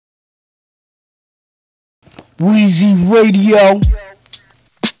Weezy Radio.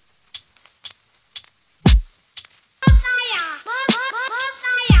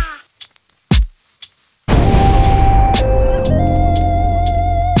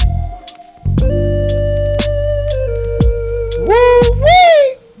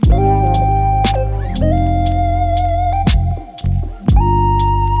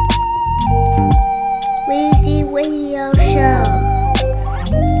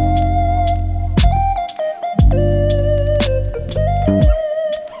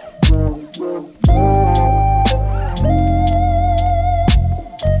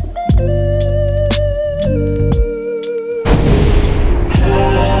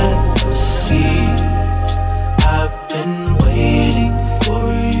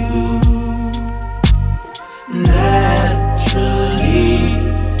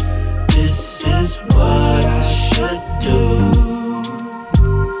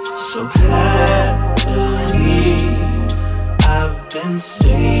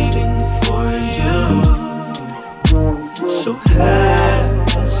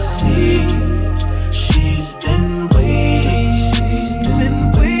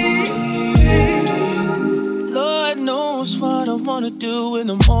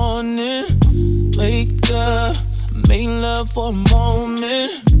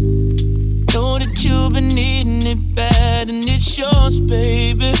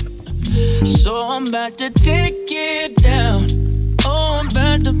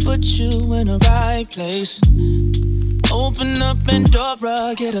 Open up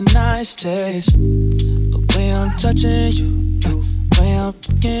Pandora, get a nice taste. The way I'm touching you, way I'm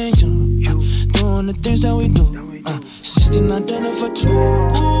fucking you, doing the things that we do. 69 dinner for two.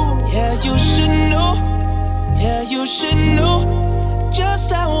 Yeah, you should know. Yeah, you should know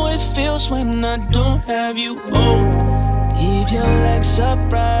just how it feels when I don't have you home. Leave your legs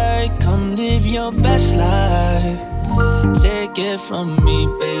upright, come live your best life. Take it from me,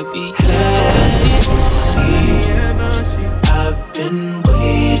 baby. Ever see, I've been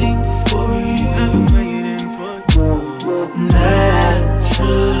waiting for you.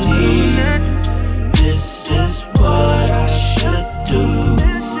 Naturally, this is what I should do.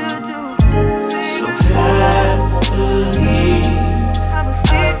 So happily,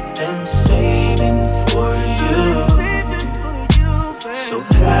 I've been saving for you. So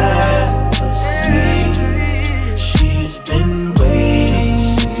happily, she's been waiting.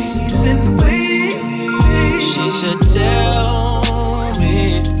 She should tell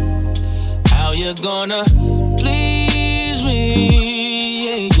me how you're gonna please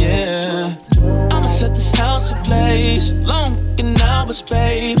me, yeah. I'ma set this house ablaze, long fucking hours,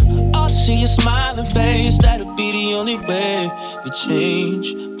 babe. All to see your smiling face, that'll be the only way we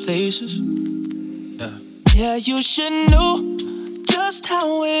change places. Yeah, you should know just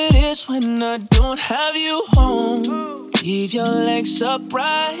how it is when I don't have you home. Leave your legs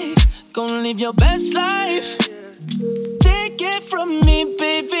upright, gonna live your best life. Take it from me,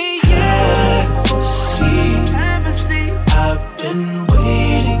 baby, yeah. Ever see, I've been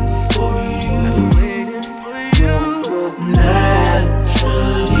waiting for you. Naturally,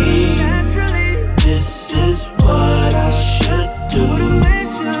 this is what I should do.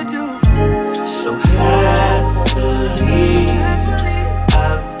 So happily,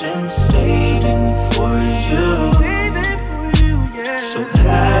 I've been saving for you. So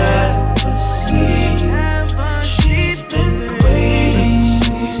happily, she's been waiting.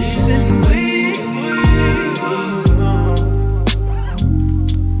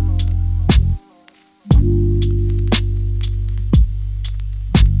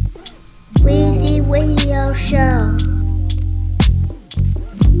 Weezy Radio Show.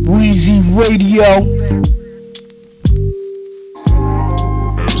 Weezy Radio.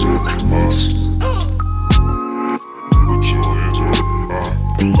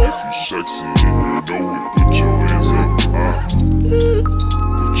 Sexy and you know it, put your hands up,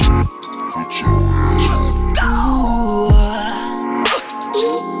 put your hands up.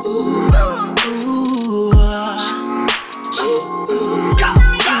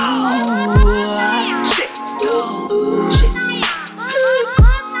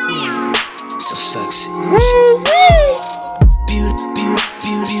 So sexy.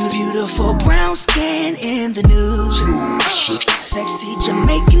 Beautiful brown skin in the nude. Sexy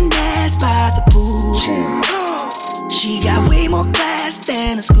Jamaican ass by the pool. She got way more class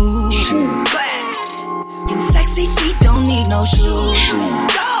than a school. And sexy feet don't need no shoes.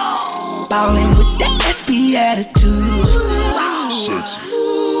 Ballin' with that SB attitude. Sexy.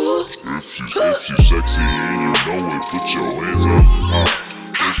 If you sexy and you know it, put your hands up.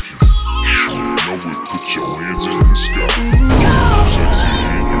 If you know it, put your hands in the sky. Sexy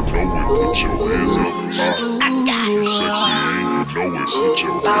and you know it, put your hands up.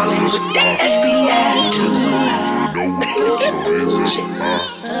 Ballin' with that SB attitude. You know it, put your hands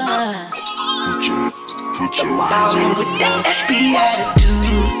up. Put your hands Ballin' up. with that SB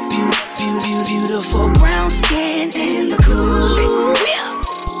attitude. Beautiful brown skin in the cool.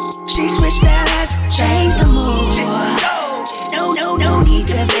 She switched that ass, changed the mood. No need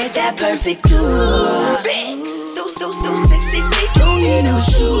to fit that perfect tour. So sexy, they don't need no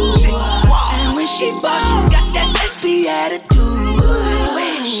shoes. And when she boss, she got that SB attitude.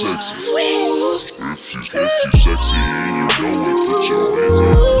 Sexy. If you sexy and you know it, put your hands up.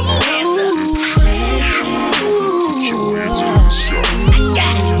 Put your hands in the sky.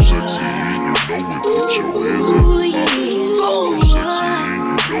 If you sexy and you know it, put your hands up. If you sexy and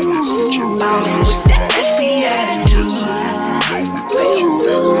you know it, put your hands up. With that SB attitude. Put your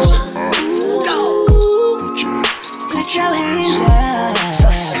hands up. Put your hands up.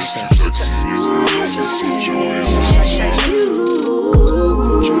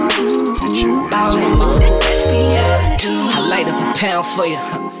 I light up a pound for you,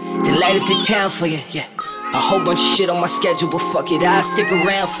 then light up the town for you, yeah. A whole bunch of shit on my schedule, but fuck it, I'll stick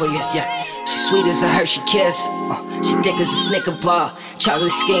around for you, yeah. She sweet as a Hershey kiss, she thick as a Snicker bar.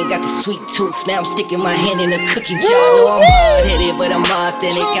 Chocolate skin, got the sweet tooth, now I'm sticking my hand in a cookie jar. No, I'm hard-headed, but I'm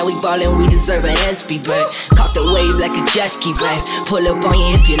authentic. How we ballin', we deserve an SB, babe. Caught the wave like a jet ski, babe. Pull up on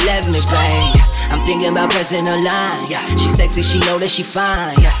you if you let me, babe. I'm thinking about pressing her line, yeah. She sexy, she know that she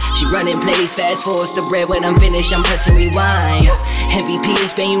fine, yeah. She running plays, fast forwards the bread. When I'm finished, I'm pressing rewind, yeah. MVP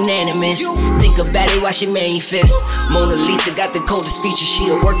has been unanimous. Think about it, watch it manifest. Mona Lisa got the coldest features. She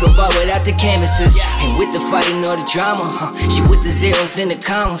a work of art without the canvases. Ain't with the fighting or the drama, She with the zeros and the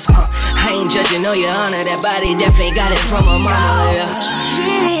commas, I ain't judging, no, your honor. That body definitely got it from her mama, yeah.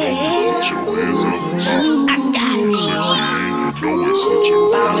 Put your hands up. I got it. Sexy and you know it, put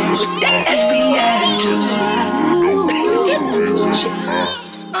your hands up. With that SB attitude.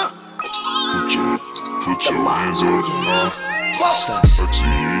 Put your hands up. Sexy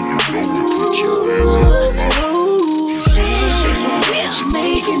and you know it, put your hands up. She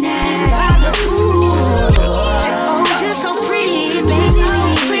making that by the pool. Oh, just so pretty, baby, so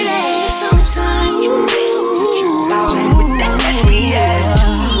pretty. Summertime, ballin' with that SB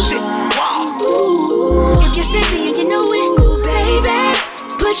attitude. If you're sexy and you know it, baby,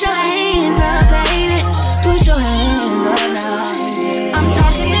 put your hands up, baby. Put your hands up now. I'm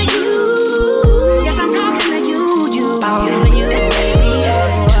talking to you. Yes, I'm talking to you. Ballin' with that SB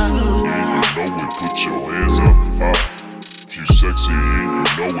attitude. And you know it, put your hands up. If you sexy and you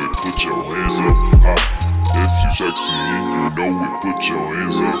know it, put your hands up. If you sexy and you know it, put your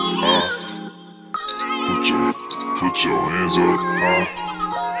hands up. Put your hands up.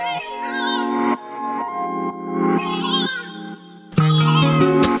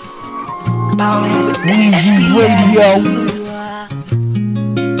 Ballin' with that Weezy SB Radio.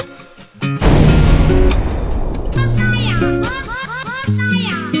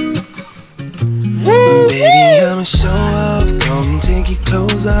 Baby, I'ma show off. Come take your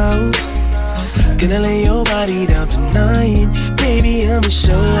clothes off. Gonna lay your body down tonight. Baby, I'ma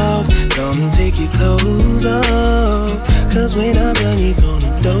show off. Come take your clothes off. Cause when I'm done, you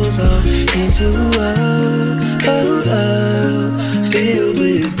gonna doze off into a filled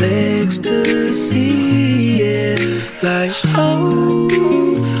with ecstasy. Yeah. Like, oh,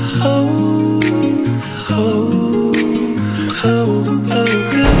 oh, oh, oh, oh,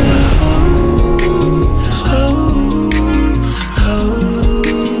 girl.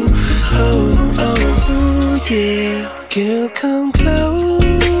 Yeah, girl, come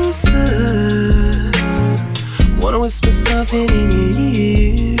closer. Wanna whisper something in your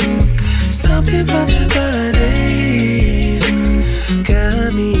ear. Something about your body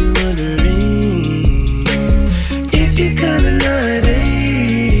got me wondering if you're kinda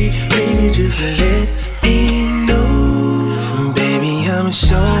naughty. Maybe just let me know. Baby, I'ma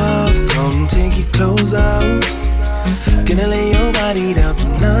show off. Come take your clothes off. Gonna lay your body down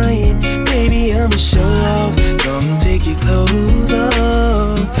tonight. Baby, I'ma show off. Come take your clothes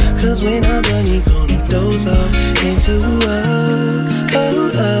off. Cause when I'm done, you gonna doze off into a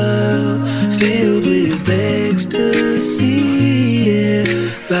filled with ecstasy. Yeah.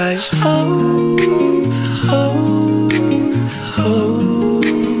 Like, oh, oh, oh,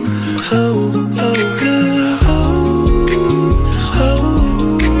 oh, oh, girl.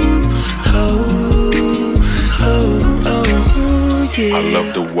 I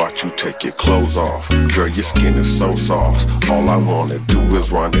love to watch you take your clothes off. Girl, your skin is so soft. All I wanna do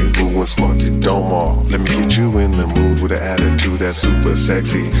is rendezvous and smoke your dome off. Let me get you in the mood with an attitude that's super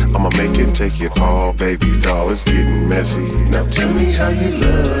sexy. I'ma make it, take it all, baby doll, it's getting messy. Now tell me how you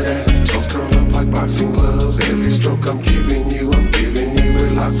love that. Toes curl up like boxing gloves. Every stroke I'm giving you it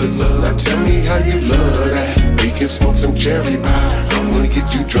Now tell me how you love that. We can smoke some cherry pie. I'm gonna get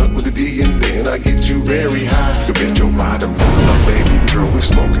you drunk with the D and then I get you very high. You bet your bottom dollar, baby girl, we're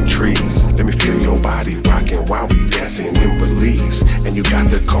smoking trees. Let me feel your body rocking while we dancing in Belize. And you got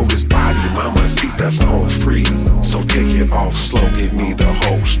the coldest body, mama, see that's on free. So take it off slow, give me the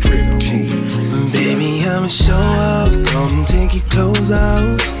whole strip tease. Baby, I'ma show up, come take your clothes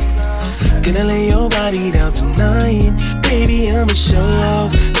off. Gonna lay your body down tonight. Baby, I'ma show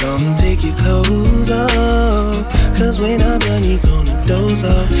off, come take your clothes off. Cause when I'm done, you gonna doze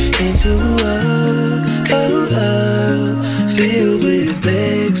off into a filled with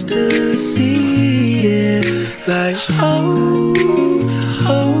ecstasy, yeah. Like, oh,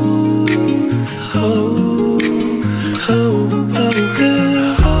 oh, oh, oh, oh,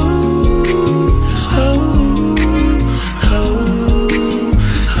 girl, oh, oh,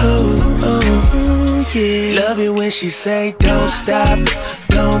 oh, oh, yeah. Love it when she say, don't stop,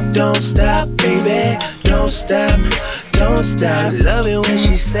 don't stop, baby, don't stop, don't stop. Love it when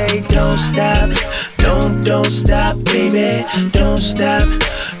she say, don't stop, don't stop, baby, don't stop,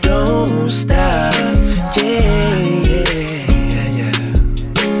 yeah, yeah, yeah.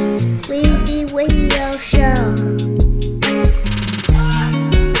 Weezy Radio Show.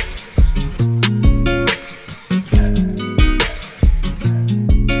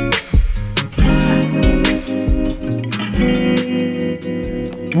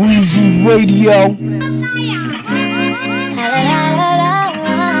 Weezy Radio.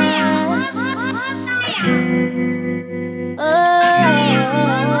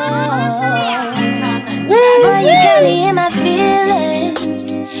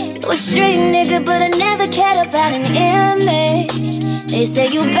 Street nigga, but I never cared about an image. They say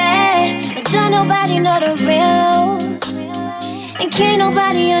you bad, but don't nobody know the real. And can't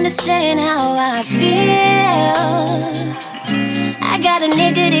nobody understand how I feel. I got a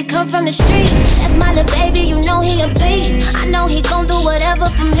nigga that come from the streets. That's my little baby, you know he a beast. I know he gon' do whatever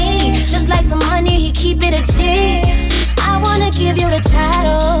for me. Just like some money, he keep it a G. I wanna give you the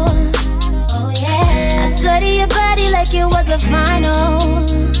title. Oh yeah. I study your body like it was a final.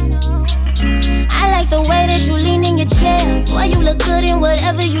 I like the way that you lean in your chair. Boy, you look good in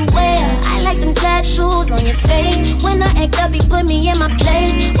whatever you wear. I like them tattoos on your face. When I act up, you put me in my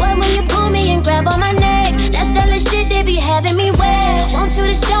place. Boy, when you pull me and grab on my neck, that's the little shit they be having me wear. Want you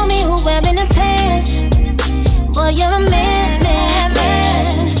to show me who wearing the pants. Boy, you're a man, man,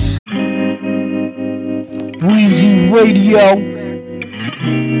 man. Weezy Radio.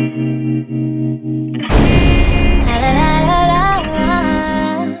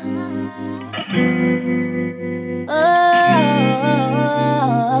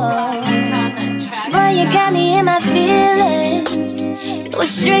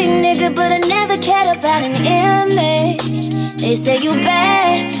 Street nigga, but I never cared about an image. They say you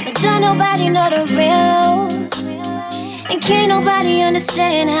bad, but don't nobody know the real. And can't nobody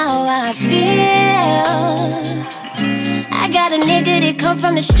understand how I feel. I got a nigga that come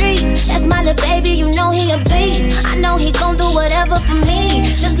from the streets. That's my little baby, you know he a beast. I know he gon' do whatever for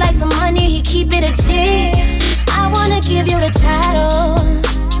me. Just like some money, he keep it a G. I wanna give you the title.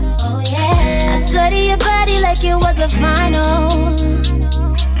 Oh yeah. I study your body like it was a final.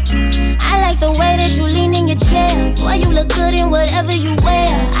 I like the way that you lean in your chair. Boy, you look good in whatever you wear.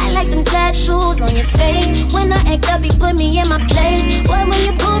 I like them tattoos on your face. When I act up, you put me in my place. Boy, when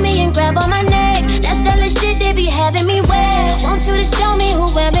you pull me and grab on my neck, that's the little shit they be having me wear. Want you to show me who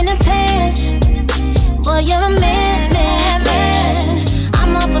wearing the pants. Boy, you're a man, man, man.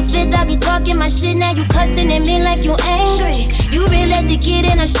 I'm off a fifth, I be talking my shit. Now you cussing at me like you angry. You realize you get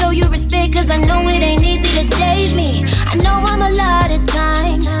in, I show you respect. Cause I know it ain't easy to date me. I know I'm a lot of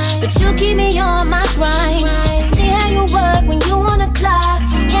times, but you keep me on my grind. See how you work when you on the clock.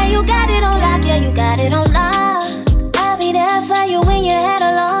 Yeah, you got it on lock, yeah, you got it on lock. I'll be there for you when you had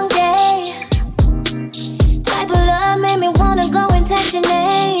a long day. Type of love made me wanna go and text your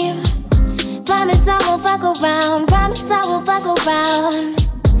name. Promise I won't fuck around, promise I won't fuck around.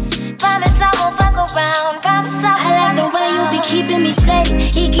 Promise I won't fuck around, promise I won't. I like the way you be keeping me safe.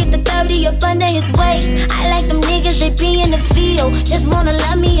 He keep the 30 up under his waist. I like them niggas, they be in the field. Just wanna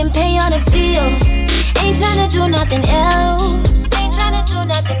love me and pay all the bills. Ain't tryna do nothing else. Ain't tryna do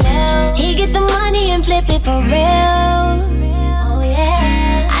nothing else. He get the money and flip it for real. Oh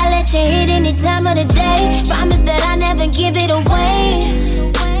yeah. I let you hit any time of the day. Promise that I never give it away.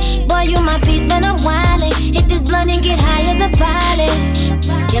 Boy, you my peace when I'm wildin'. Hit this blunt and get high as a pilot.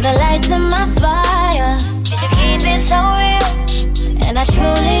 You're the light to my fire. You should keep it so real, and I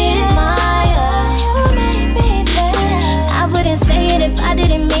truly admire. You make me feel. I wouldn't say it if I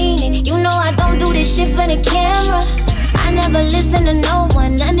didn't mean it. You know I don't do this shit for the camera. I never listen to no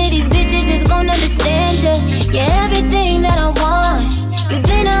one.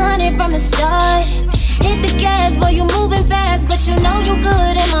 you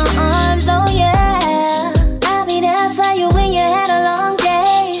good in my arms, oh yeah. I'll be there for you when you had a long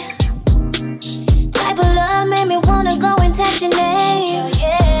day. Type of love made me wanna go and text your name.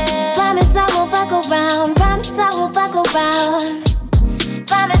 Promise I won't fuck around. Promise I won't fuck around.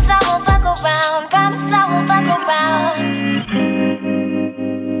 Promise I won't fuck around. Promise I won't fuck around.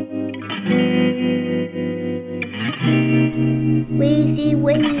 Weezy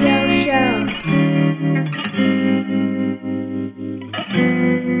Radio Show.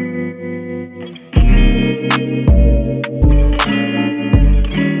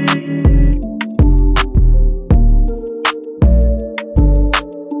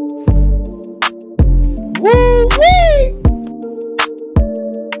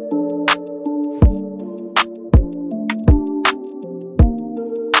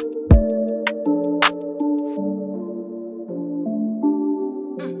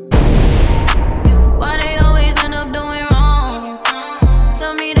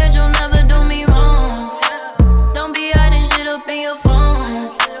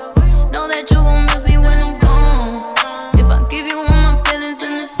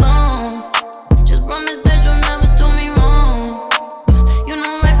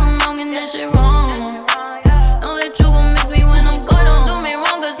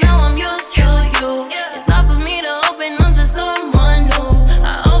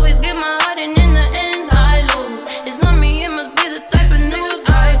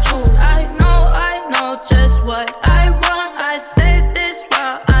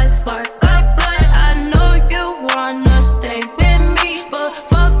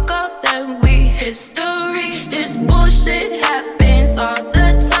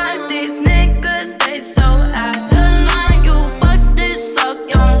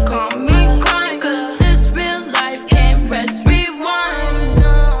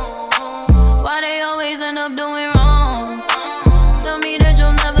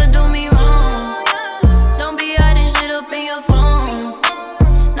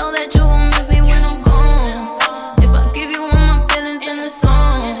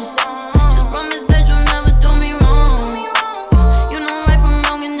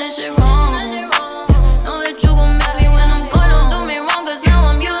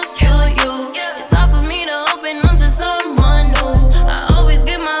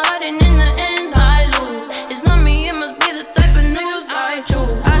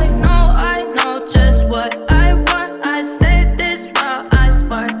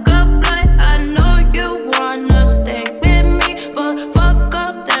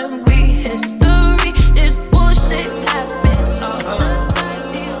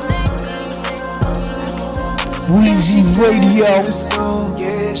 Weezy Radio.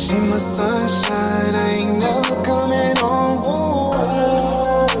 Yeah, she my sunshine, I ain't never coming home.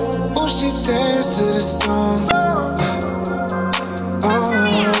 Oh, she dance to the song.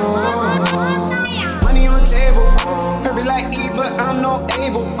 Money on the table, perfect like E, but I'm no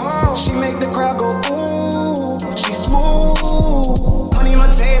able. She make the crowd go ooh, she smooth. Money on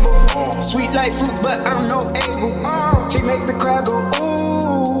the table, sweet like fruit, but I'm no able. She make the crowd go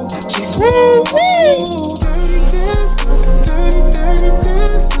ooh, she smooth. Dirty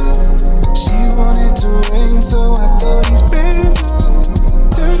dancer. She wanted to rain, so I thought he's been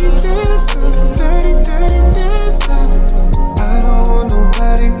dirty dancer. I don't want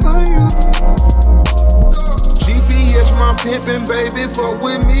nobody but you. GPS my pimpin', baby, fuck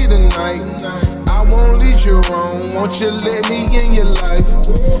with me tonight. I won't lead you wrong, won't you let me in your life?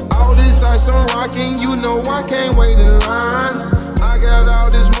 All this ice I'm rocking, you know I can't wait in line. I got all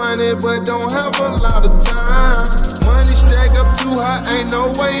this money, but don't have a lot of time. Money stacked up too high, ain't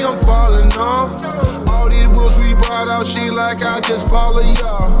no way I'm falling off. All these wheels we brought out, she like I just follow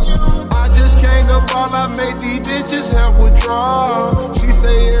y'all. I just came to ball, I made these bitches half withdraw. She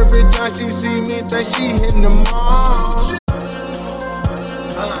say every time she see me, think she hitting the mall.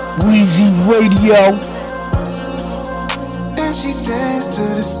 Weezy Radio. And she dance to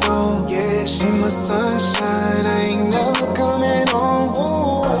the song. Yeah, she my sunshine, I ain't never coming home.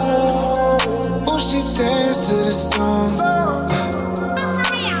 Oh, she dance to the song.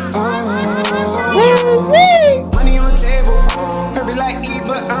 Money on the table, perfect like E,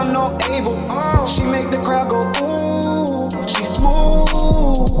 but I'm no able. She make the crowd go ooh, she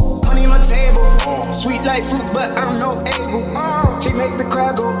smooth. Money on the table, sweet like fruit, but I'm no able. She make the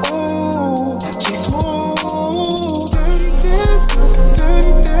crowd go ooh, she smooth.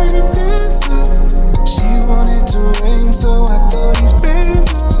 Dirty dancer. She wanted to rain, so I thought he's been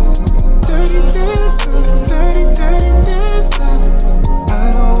dirty dancer.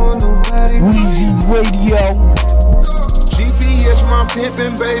 I don't want nobody. Weezy Radio. GPS my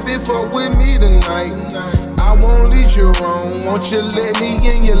pimpin', baby, fuck with me tonight. I won't lead lead you wrong. Won't you let me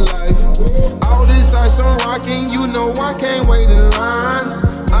in your life? All this ice I'm rocking, you know I can't wait in line.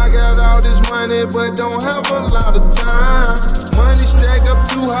 I got all this money, but don't have a lot of time. Money stacked up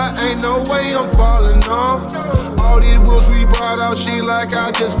too high, ain't no way I'm falling off. All these wheels we brought out, she like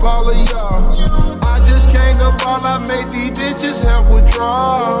I just follow y'all. I just came to ball, I made these bitches have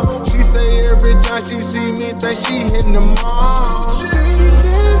withdrawal. She say every time she see me, think she hitting the mall. Dirty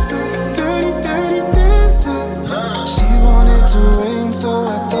dancer, dirty, dirty dancer. She wanted to rain, so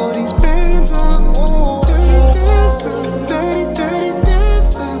I throw these bands on. Dirty dancer, dirty, dirty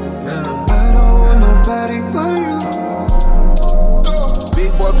dancer. I don't want nobody but you.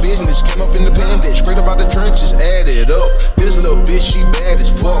 Big boy business, came up independent, straight up out the trenches, added up. This little bitch, she bad as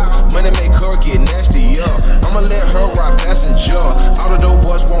fuck. Money make her get nasty, yeah. I'ma let her ride passenger. All the dope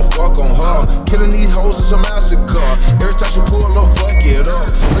boys won't fuck on her. Killing these hoes is a massacre. Every time she pull up, fuck it up.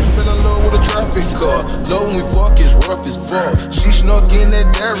 First fell in love with a traffic car. Low when we fuck is rough as fuck. She snuck in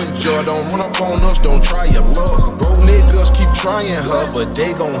that Derringer. Don't run up on us, don't try your luck. Broke niggas keep trying her, but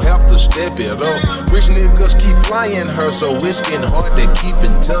they gon' have to step it up. Rich niggas keep flying her, so it's getting hard to keep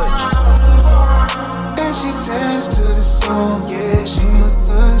in touch. And she danced to the song. Yeah, she my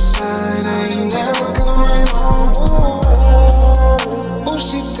sunshine. I ain't never coming home. Oh,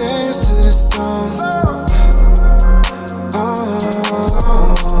 she danced to the song.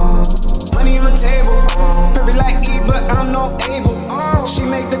 Money on the table, perfect like Eve, but I'm no able. She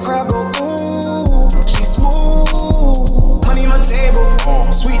make the crowd go ooh. She smooth. Money on the table,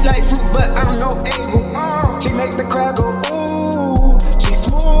 sweet like fruit, but I'm no able. She make the crowd go ooh. She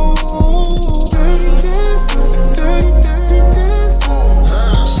smooth. Dirty dancer, dirty, dirty dancer.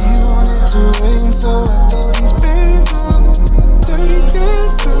 She wanted to rain, so I throw these bands on. Dirty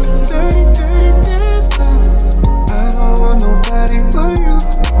dancer, dirty, dirty dancer. I don't want nobody but you.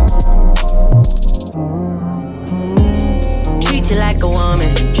 Treat you like a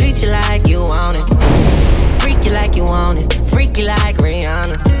woman, treat you like you want it. Freak you like you want it, freak you like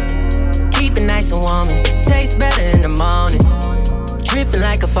Rihanna. Keep it nice and warm, tastes better in the morning. Dripping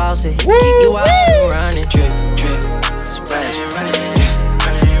like a faucet, keep you out and running. Drip, drip, splash, running,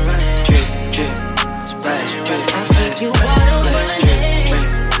 running, running. Drip, drip, splash, drip, I keep you water running. Drip, drip,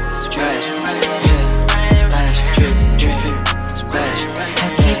 splash, yeah, splash, drip, drip, splash.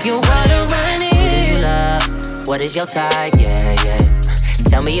 I keep you water running. Who do you love? What is your type? Yeah, yeah.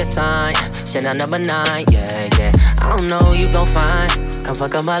 Tell me your sign, Chanel number 9. Yeah, yeah. I don't know who you gon' find. Come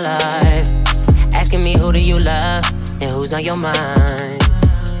fuck up my life. Asking me who do you love and who's on your mind.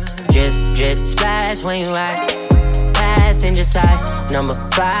 Drip, drip, splash when you ride. Passenger side, number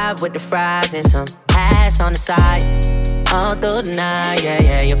 5 with the fries and some ass on the side. All through the night, yeah,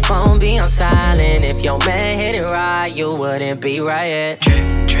 yeah. Your phone be on silent. If your man hit it right, you wouldn't be right yet. Drip,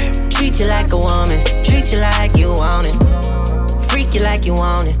 drip. Treat you like a woman, treat you like you want it. Freak you like you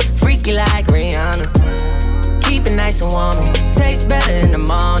want it, freak you like Rihanna. Keep it nice and warm, tastes better in the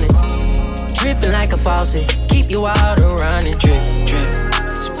morning. Dripping like a faucet, keep you out and running. Drip, drip,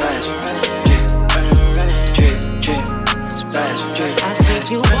 splash, drip, drip, drip, splash, drip. I keep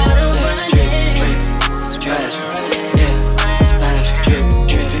you out and running. Drip, drip, splash, yeah, splash, drip,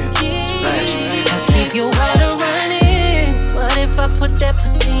 drip, splash. I keep you out and running. What if I put that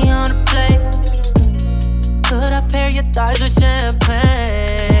pussy on a plate? Could I pair your thighs with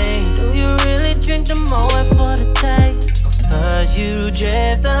champagne? Do you really drink the Moet for the taste? Or cause you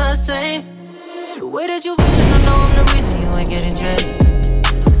drip the same? The way that you feelin', I know I'm the reason you ain't getting dressed.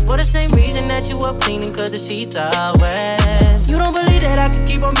 It's for the same reason that you up cleaning, cause the sheets are wet. You don't believe that I could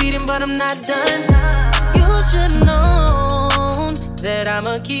keep on beating, but I'm not done. You should've known that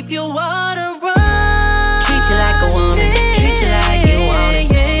I'ma keep your water run. Treat you like a woman, treat you like you want it.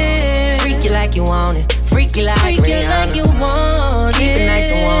 Freak you like you want it, freak you like Rihanna. Keep it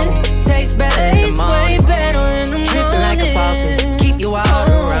nice and warm, tastes better in the morning. Dripping like a faucet, keep you out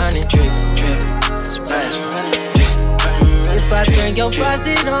and running. Drip, drip, splash, if I turn your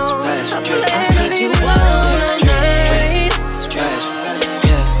faucet on, I'll keep you out all night. Splash,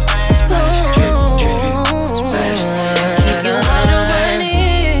 yeah, splash, drip, drip, splash. Keep you out and running.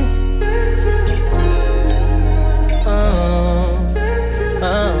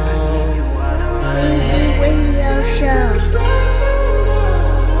 Radio show.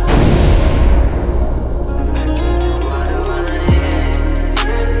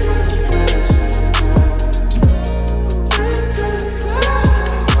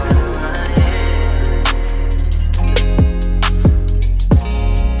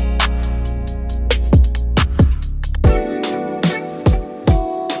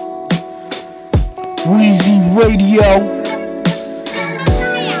 Weezy Radio.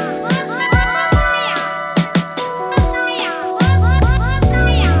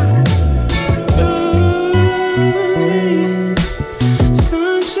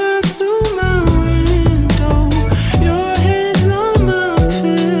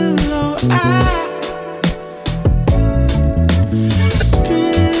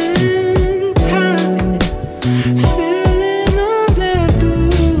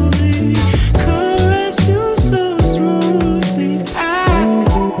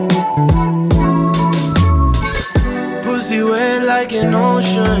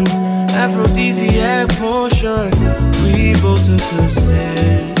 potion, aphrodisiac potion. We both took a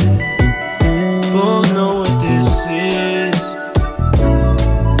sip, both know what this is.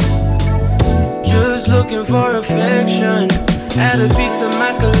 Just looking for affection, add a piece to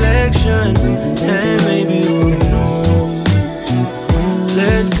my collection, and maybe we'll know.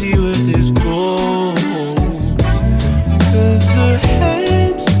 Let's see where this goes. Cause the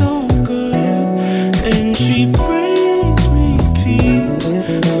head's so good, and she brings me peace.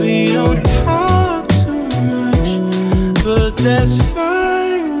 We don't talk too much, but that's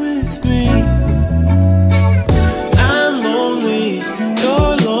fine with me. I'm lonely,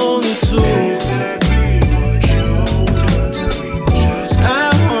 you're lonely too. I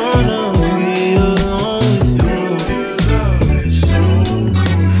wanna be alone with you.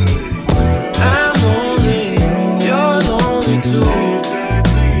 I'm lonely, you're lonely too.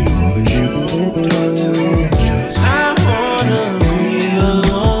 I wanna be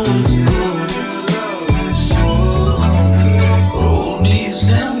alone with you. Oh,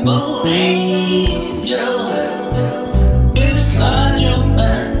 December angel, inside your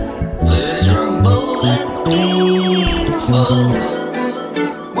mind, pleasurable and beautiful.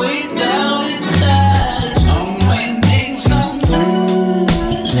 Way down inside, some waiting, some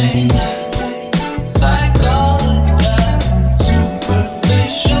losing. Psychology,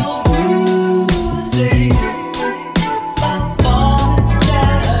 superficial bruising.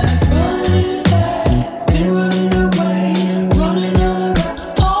 Apologize, running back and running away, running all around,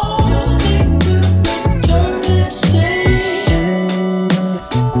 only to turn and stay.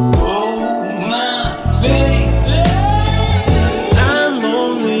 Oh my baby, I'm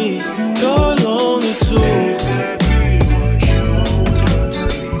lonely, you're lonely too.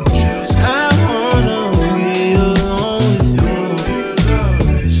 I wanna be alone with you.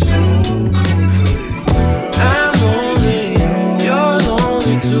 I'm lonely, you're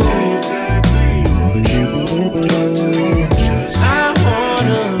lonely too. I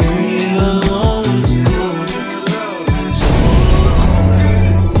wanna be alone with you.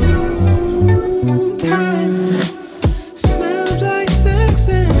 Time smells like sex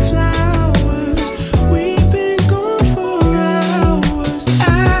and flowers. We've been gone for hours.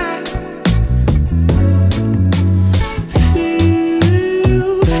 I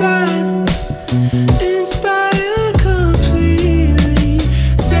feel fine, inspired completely,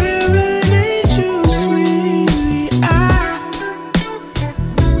 serenade you sweetly.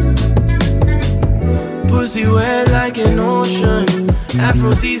 Pussy wet like an ocean,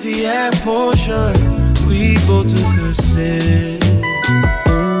 aphrodisiac potion. We both took a sip,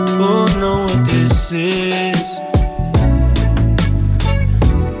 both know what this is.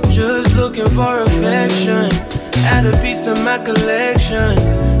 Just looking for affection, add a piece to my collection,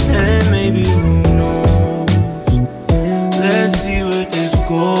 and maybe who knows. Let's see where this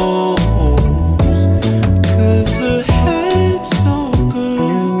goes. Cause the head's so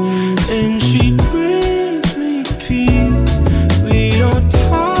good, and she brings me peace. We don't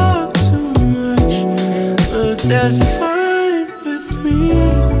talk too much, but that's fine with me.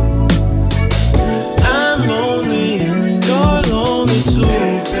 I'm lonely, you're lonely too.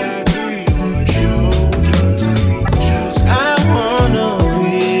 I wanna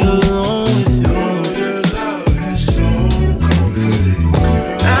be alone with you.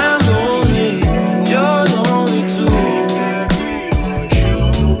 I'm lonely, you're lonely too.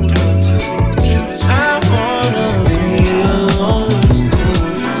 I wanna be alone with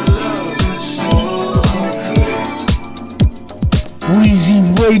you. Weezy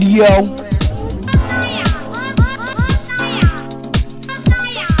Radio.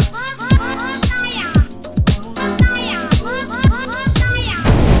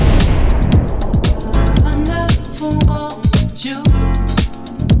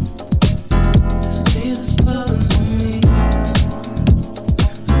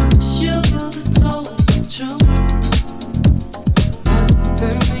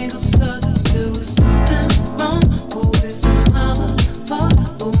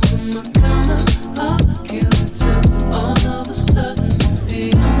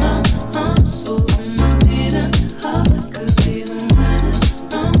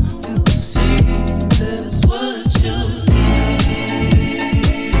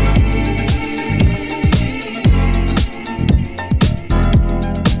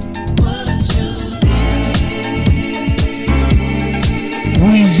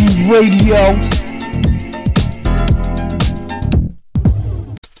 Weezy Radio.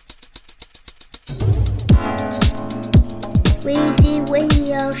 Weezy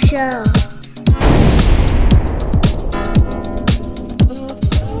Radio Show.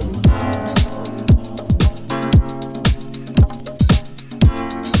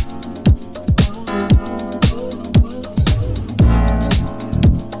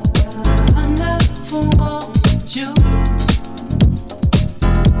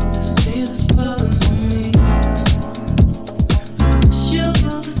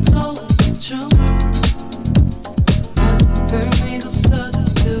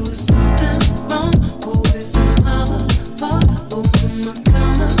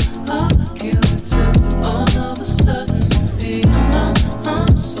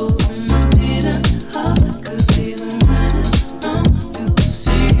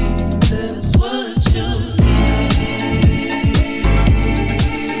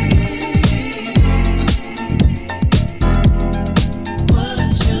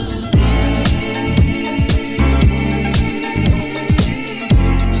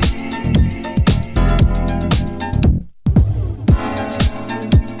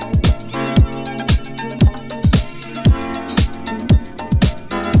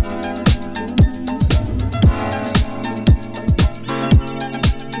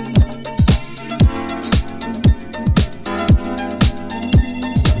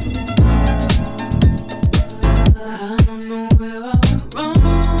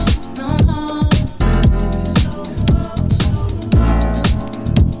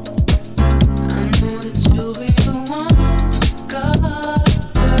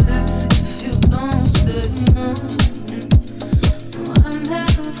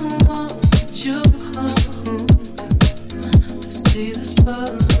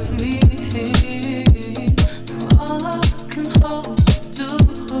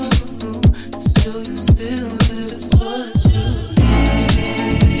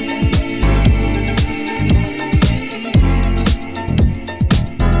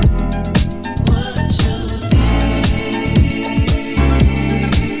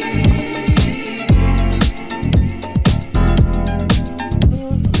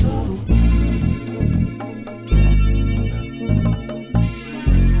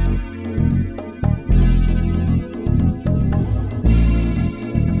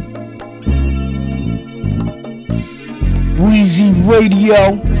 Weezy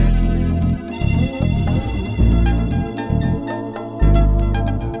Radio.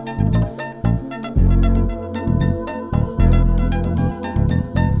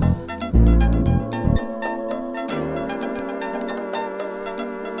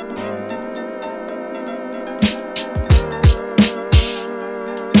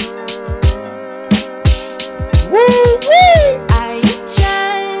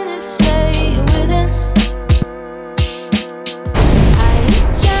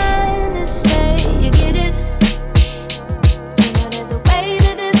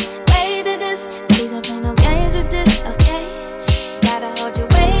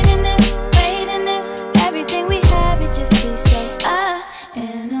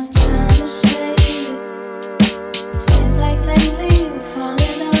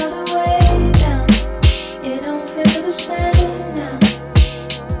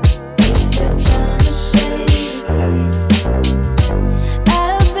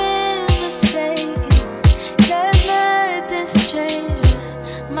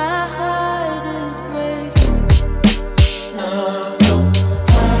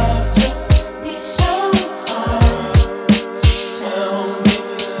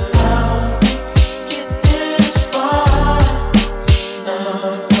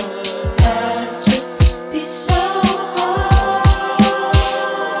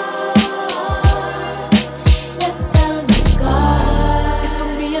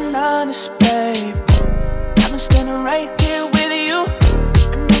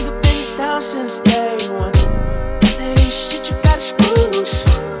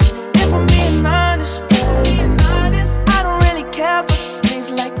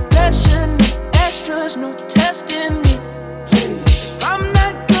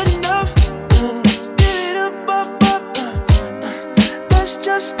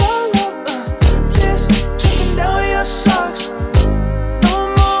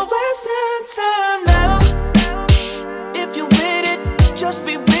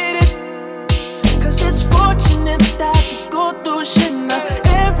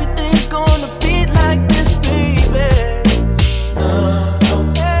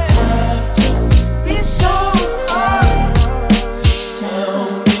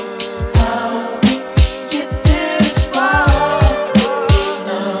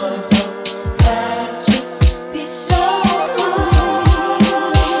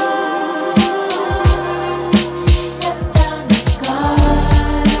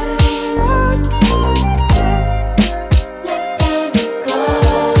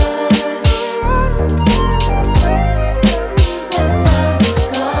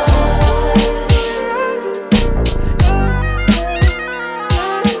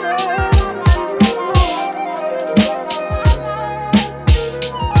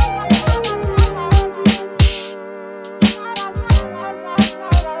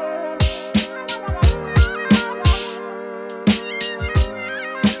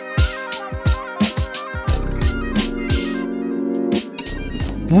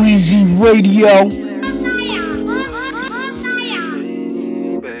 Weezy Radio.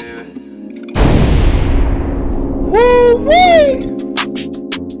 Woo-wee!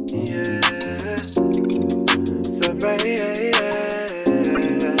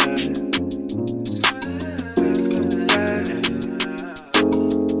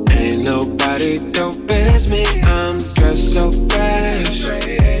 Ain't nobody dope as me, I'm dressed so fresh.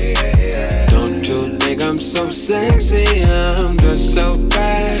 Don't you think I'm so sexy, I'm dressed so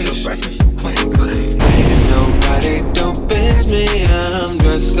fresh. Ain't nobody dope as me, I'm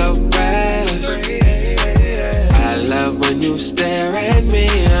dressed so fresh. I love when you stare at me,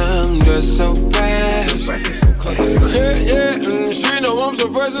 I'm dressed so fresh. Yeah, she know I'm so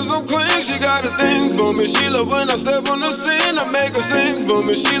fresh and so clean. She got a thing for me. She love when I step on the scene. I make her sing for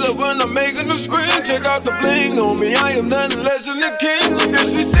me. She love when I'm making her scream. Check out the bling on me. I am nothing less than a king. If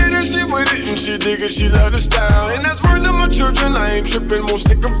she say that she with it and she dig it, she love the style. And that's word to my children. I ain't tripping, won't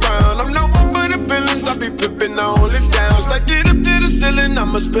stick around. I'm no one but the feelings. I be pippin', I hold it down. Like get up to the ceiling,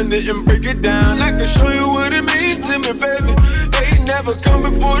 I'ma spend it and break it down. I can show you what it means to me, baby. Ain't never come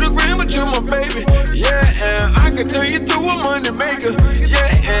before the gram, but you're my baby. Yeah, and I can turn you to a money maker.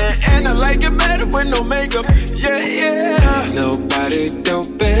 Yeah, and I like it better with no makeup. Yeah, yeah. Nobody don't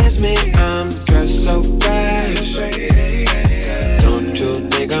pass me, I'm dressed so fresh. Don't you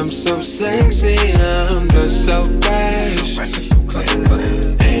think I'm so sexy? I'm dressed so fresh.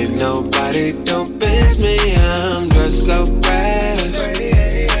 Ain't nobody don't pass me, I'm dressed so fresh.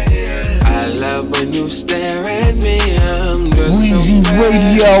 I love when you stare at me, I'm dressed so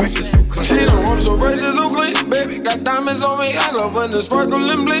fresh. She know I'm so righteous, so clean, baby. Got diamonds on me, I love when the sparkle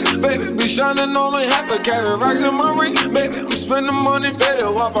and blink, baby. Be shining on me, half a carat rocks in my ring, baby. I'm spending money,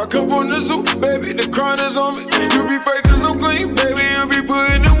 better wop a cup on the zoo, baby. The crown is on me, you be faithful, so clean, baby. You be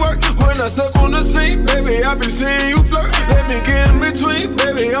putting in work when I step on the scene, baby. I be seeing you flirt, let me get in between,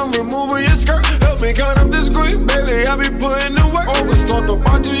 baby. I'm removing your skirt, help me count up this green, baby. I be putting in work, always talk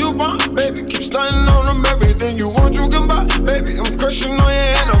about you want, baby. Keep stunting on them, everything you want, you can buy, baby. I'm crushing on your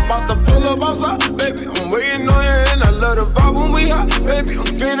hand, I'm about to pull up outside, baby. I'm waiting on you and I love the vibe when we hot, baby. I'm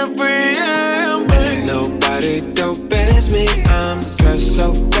feeling free, yeah, baby. Ain't nobody don't pass me, I'm dressed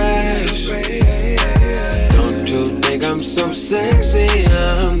so fresh. Don't you think I'm so sexy?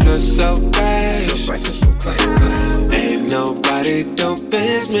 I'm dressed so fresh. Ain't nobody don't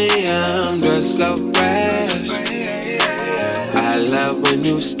pass me, I'm dressed so fresh. I love when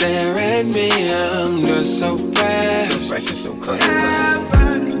you stare at me, I'm dressed so fresh.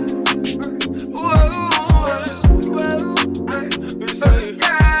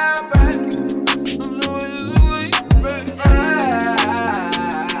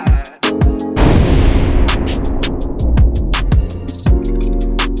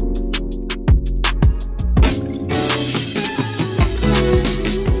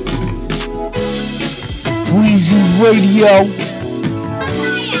 Weezy Radio.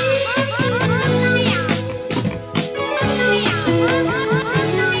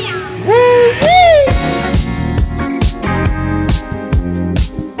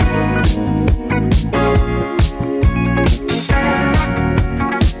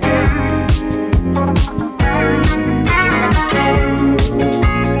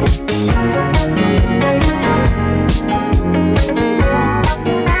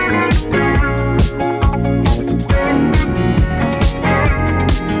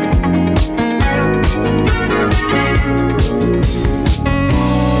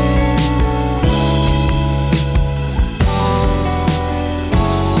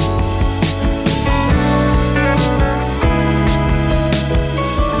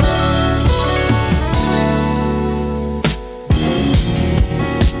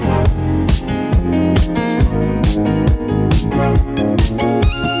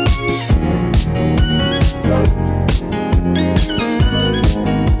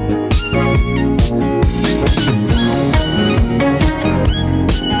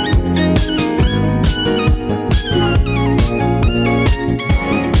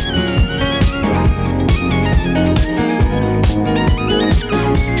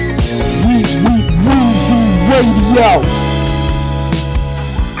 Radio.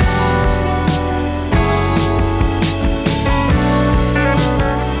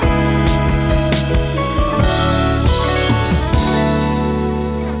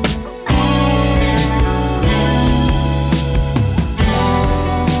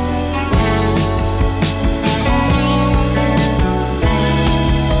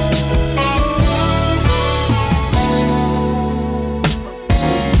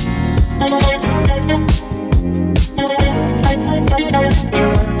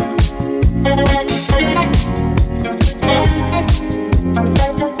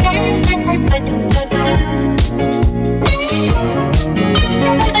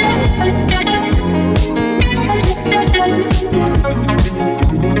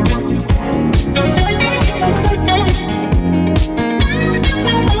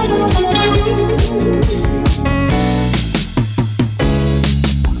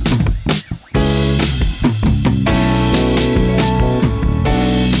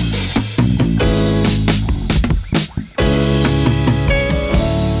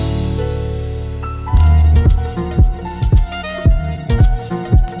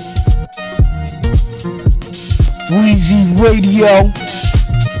 Weezy Radio.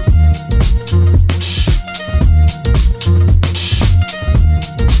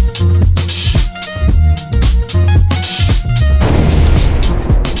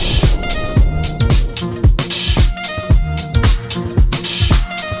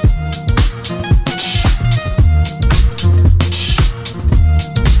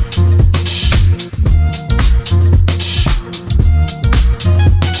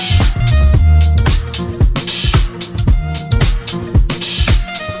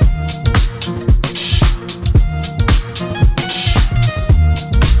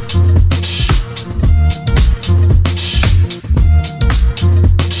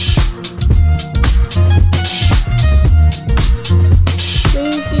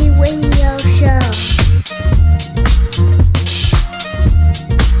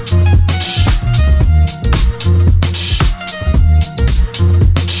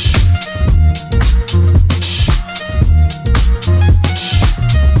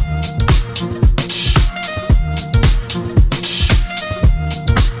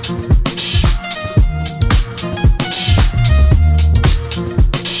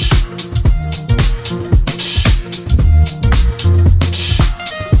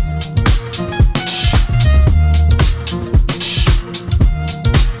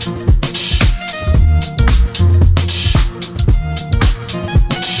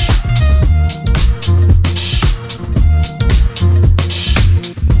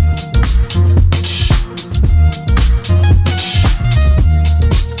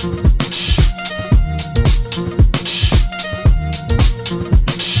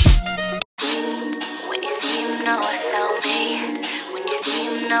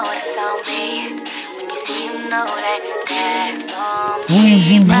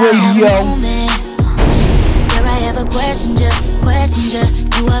 Weezy Radio. Where I ever questioned you,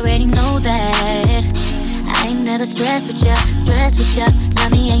 you already know that. I ain't never stressed with ya,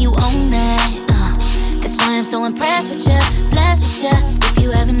 love me and you own that. That's why I'm so impressed with ya, blessed with ya. If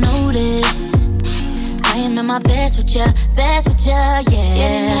you haven't noticed, I am at my best with ya, yeah. Yeah,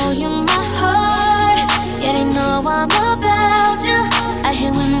 they know you're my heart, yeah, they know I'm about you. I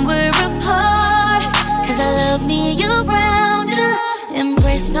hate when we're apart, cause I love me around you.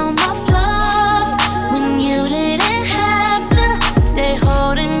 Embraced all my flaws, when you didn't have to stay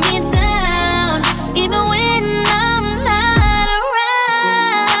holding me down, even when I'm not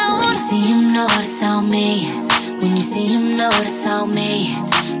around. When you see him, know it's on me. When you see him, know it's on me.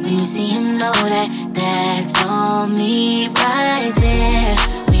 When you see him, know that's on me right there.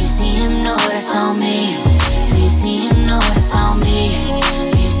 When you see him, know that's on me. When you see him, know that's on me.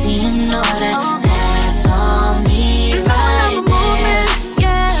 When you see him, know that's on me right there.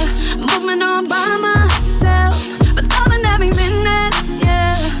 Yeah, moving on by myself, but loving every minute,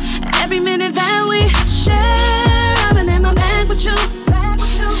 yeah. Every minute that we share, I've been in my bag with you.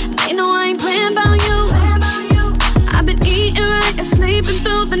 They know I ain't playing about you. I've been eating right and sleeping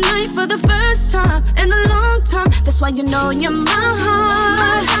through the night for the first time in a long time. That's why you know you're my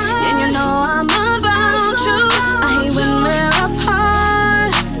heart, and you know I'm about you. I hate when we're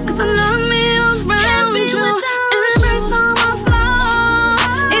apart, cause I love me around you. Embrace all my flaws,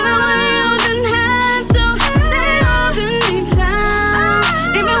 even when you didn't have to stay holding me down,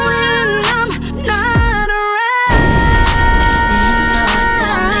 even when I'm not around. When you see him, know it's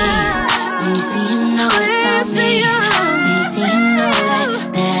on me. When you see him, know it's on me. When you see him, know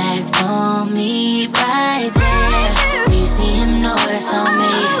that's on me right there. When you see him, know that's on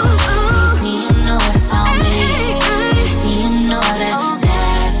me. When you see him, know that's on me. When you see him, know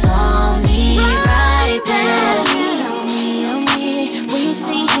that's on me right there. On me, on me. When you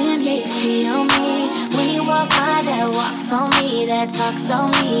see him, yeah, you see on me. When you walk by, that walks on me, that talks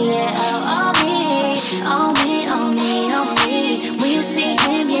on me, that on me, on me, on me, on me. When you see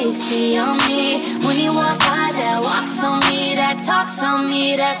him, yeah, you see on me. When you walk by, that walks on me, that talks on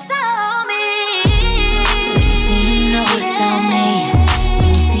me, that's on me. When you see him, know it's on me. When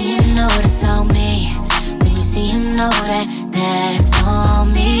you see him, know it's on me. When you see him, know that's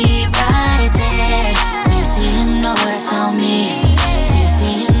on me right there. When you see him, know it's on me. When you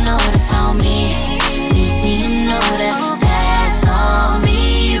see him, know it's on me. When you see him, know that's on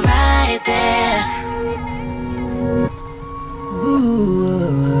me right there.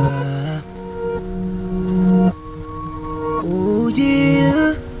 Ooh,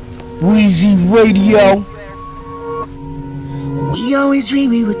 yeah. Weezy Radio. We always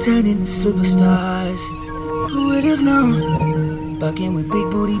dreamed we would turn into superstars. Who would have known? Fucking with big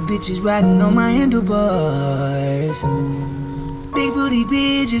booty bitches riding on my handlebars. Big booty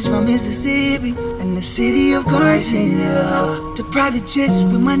bitches from Mississippi and the city of Carson, yeah. To private jets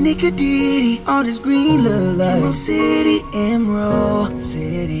with my nigga Diddy. All this green love like Emerald City, Emerald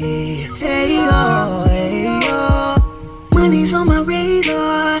City. Hey yo, hey yo. Money's on my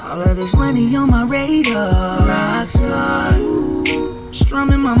radar. All of this money on my radar. Rockstar.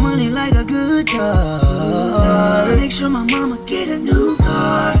 Strumming my money like a guitar. Make sure my mama get a new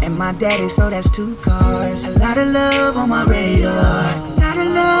car, and my daddy, so that's 2 cars. A lot of love on my radar. A lot of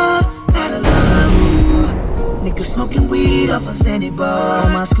love, lot of love. Ooh. Niggas smoking weed off a sandy bar.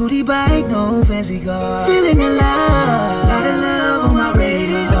 On my scooty bike, no fancy car. Feeling the love, lot of love on my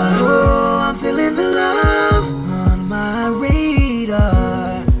radar. Oh, I'm feeling the love on my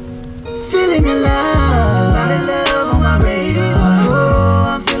radar. Feeling the love, lot of love on my radar.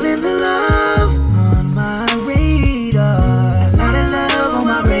 Oh, I'm feeling the love on my radar. A lot of love on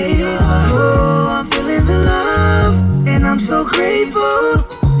my radar. Oh, I'm feeling the love, and I'm so grateful.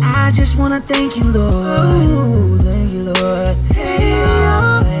 I just wanna thank you, Lord. Ooh, thank you, Lord. Hey,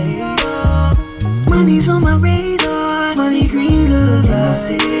 yo, hey, yo. Money's on my radar. Money green look like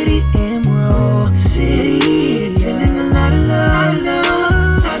City, Emerald City. Feeling a lot of love,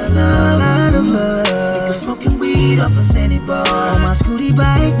 lot of love, lot of love. Niggas smoking weed off a sandy bar. On my scooty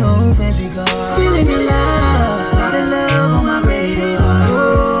bike, no fancy car. Feeling the love, lot of love on my radar.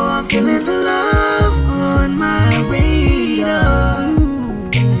 Oh, I'm feeling the love on my radar.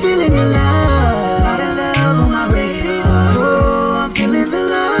 Feeling the love, lot of love on my radar. Oh, I'm feeling the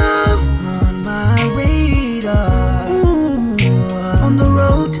love on my radar. Ooh, on the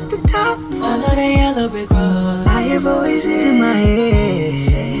road to the top, follow the yellow brick road. I hear voices in my head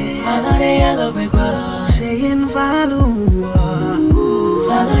saying, follow the yellow brick road. Saying follow,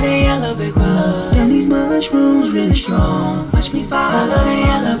 follow the yellow brick road. Damn, these mushrooms really strong. Watch me follow the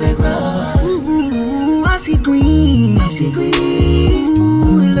yellow brick road. Ooh, I see green, I see green.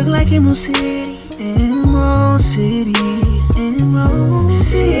 Ooh, it look like Emerald City. Emerald City. Emerald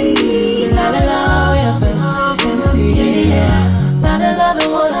City. La la la, we're family. Yeah. La la la, we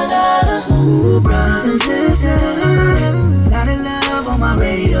want la la la. Ooh, brothers and sisters. Lot of love on my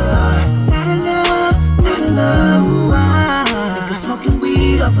radar. Lot of love. Ooh, niggas smoking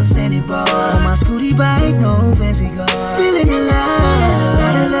weed off a sandy bar. On my scooty bike, no fancy car. Feeling the love.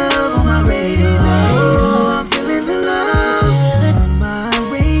 Lot of love on my radar. Oh, I'm feeling the love on my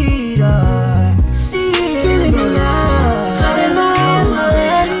radar. Feeling the love. Lot of love on my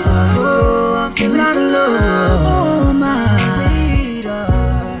radar. Oh, I'm feeling the love on my radar.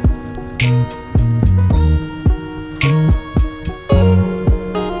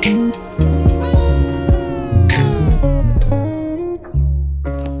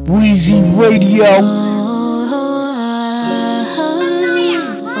 Weezy Radio.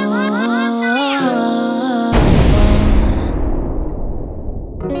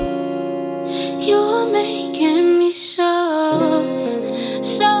 You're making me so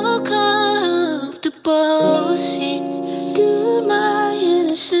comfortable. See through my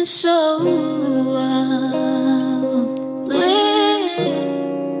innocent soul. We're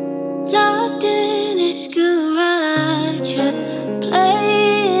locked in this garage,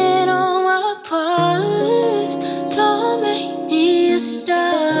 playing all my parts. Come make me a star.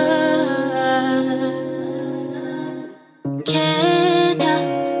 Can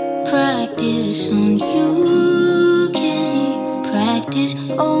I practice on you? Can you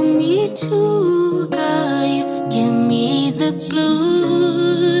practice on me too? Girl, you give me the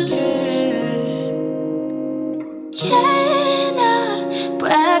blues. Can I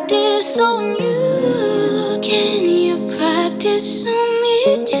practice on you? Can you practice on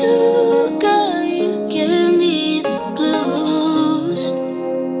me too? Girl, you give me the blues.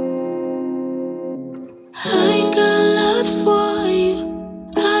 I got love for you.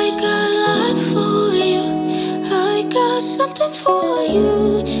 I got love for you. I got something for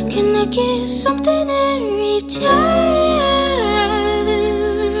you. Can I get something in return?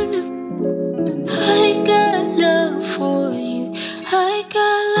 I got love for you. I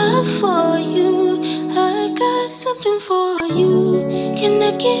got love for you. I got something for you. Can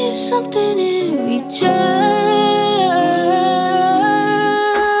I get something in return?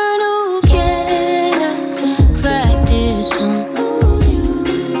 Oh, can I practice on you?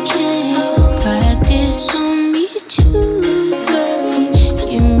 Can you practice on me too, girl?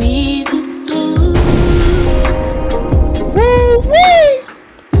 Give me the blues. Woo-wee!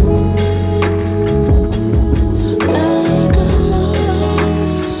 I got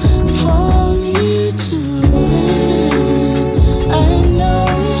love for me too. I know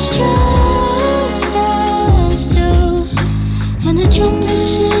it's just us two, and the trumpet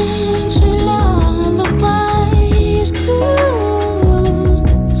sings with lullabies. Ooh,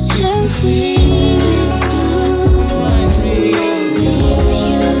 symphonies in blue, only of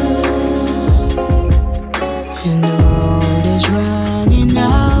you. And the road is running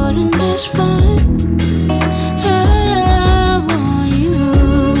out, and it's fun. I want you.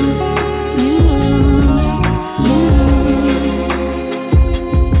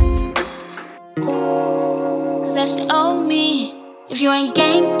 Cause that's the old me. If you ain't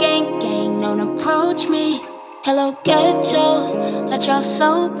gang, don't approach me. Hello ghetto, let y'all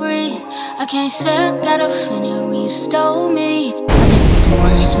soul breathe. I can't say I got a feeling when you stole me. I think with the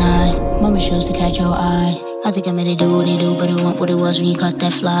one last night, mama chose to catch your eye. I think I made it do what it do, but it wasn't what it was when you caught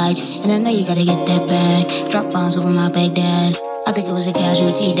that flight. And I know you gotta get that bag. Drop bombs over my Baghdad. I think it was a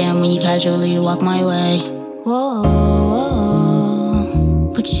casualty, damn, when you casually walk my way. Whoa, whoa,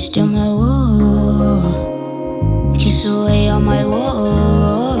 but you still my whoa. Kiss away all my woes.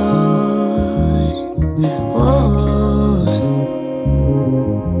 Whoa.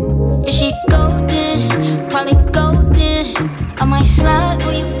 Is she golden? Probably golden. I might slide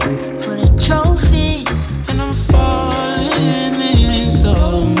on you for the trophy. And I'm falling in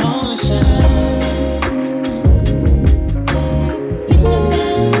slow motion.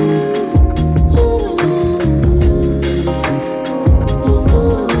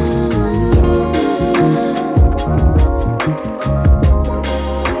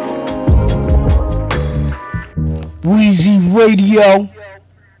 Weezy Radio.